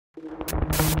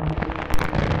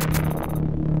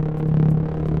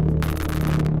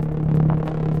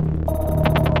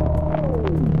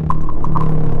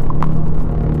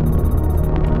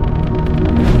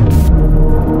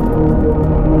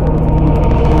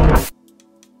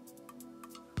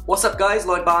What's up guys,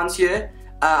 Lloyd Barnes here,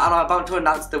 and I'm about to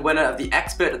announce the winner of the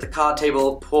Expert at the Card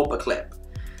Table Pauper Clip.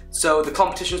 So the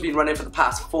competition's been running for the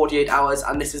past 48 hours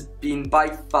and this has been by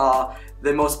far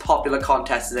the most popular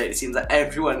contest today. It seems that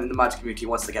everyone in the Magic community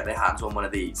wants to get their hands on one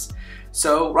of these.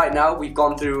 So right now we've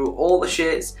gone through all the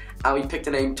shares and we picked a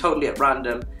name totally at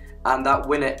random, and that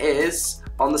winner is,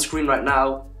 on the screen right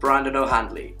now, Brandon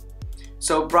O'Handley.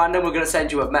 So Brandon, we're going to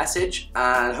send you a message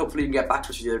and hopefully you can get back to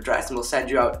us with your address, and we'll send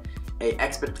you out a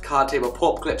Expert at the Card Table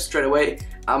Pauper Clip straight away,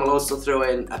 and we'll also throw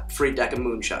in a free deck of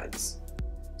moonshines.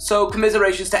 So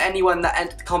commiserations to anyone that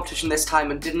entered the competition this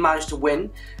time and didn't manage to win.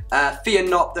 Fear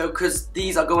not though, because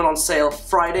these are going on sale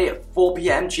Friday at 4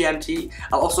 PM GMT.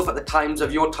 I'll also put the times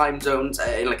of your time zones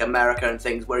in like America and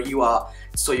things where you are,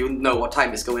 so you know what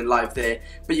time it's going live there.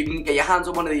 But you can get your hands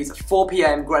on one of these at 4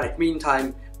 PM Greenwich Mean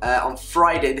Time on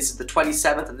Friday. This is the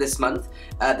 27th of this month.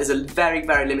 There's a very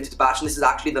limited batch, and this is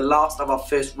actually the last of our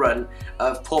first run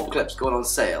of Pauper Clips going on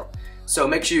sale. So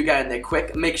make sure you get in there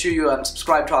quick. Make sure you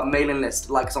subscribe to our mailing list,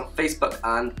 like us on Facebook,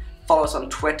 and follow us on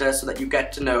Twitter so that you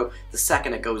get to know the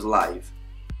second it goes live.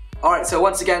 Alright, so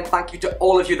once again, thank you to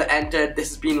all of you that entered. This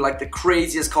has been like the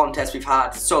craziest contest we've had,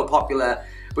 so popular.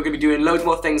 We're going to be doing loads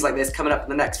more things like this coming up in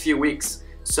the next few weeks.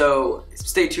 So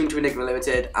stay tuned to Enigma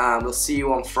Limited, and we'll see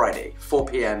you on Friday, 4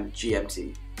 PM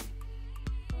GMT.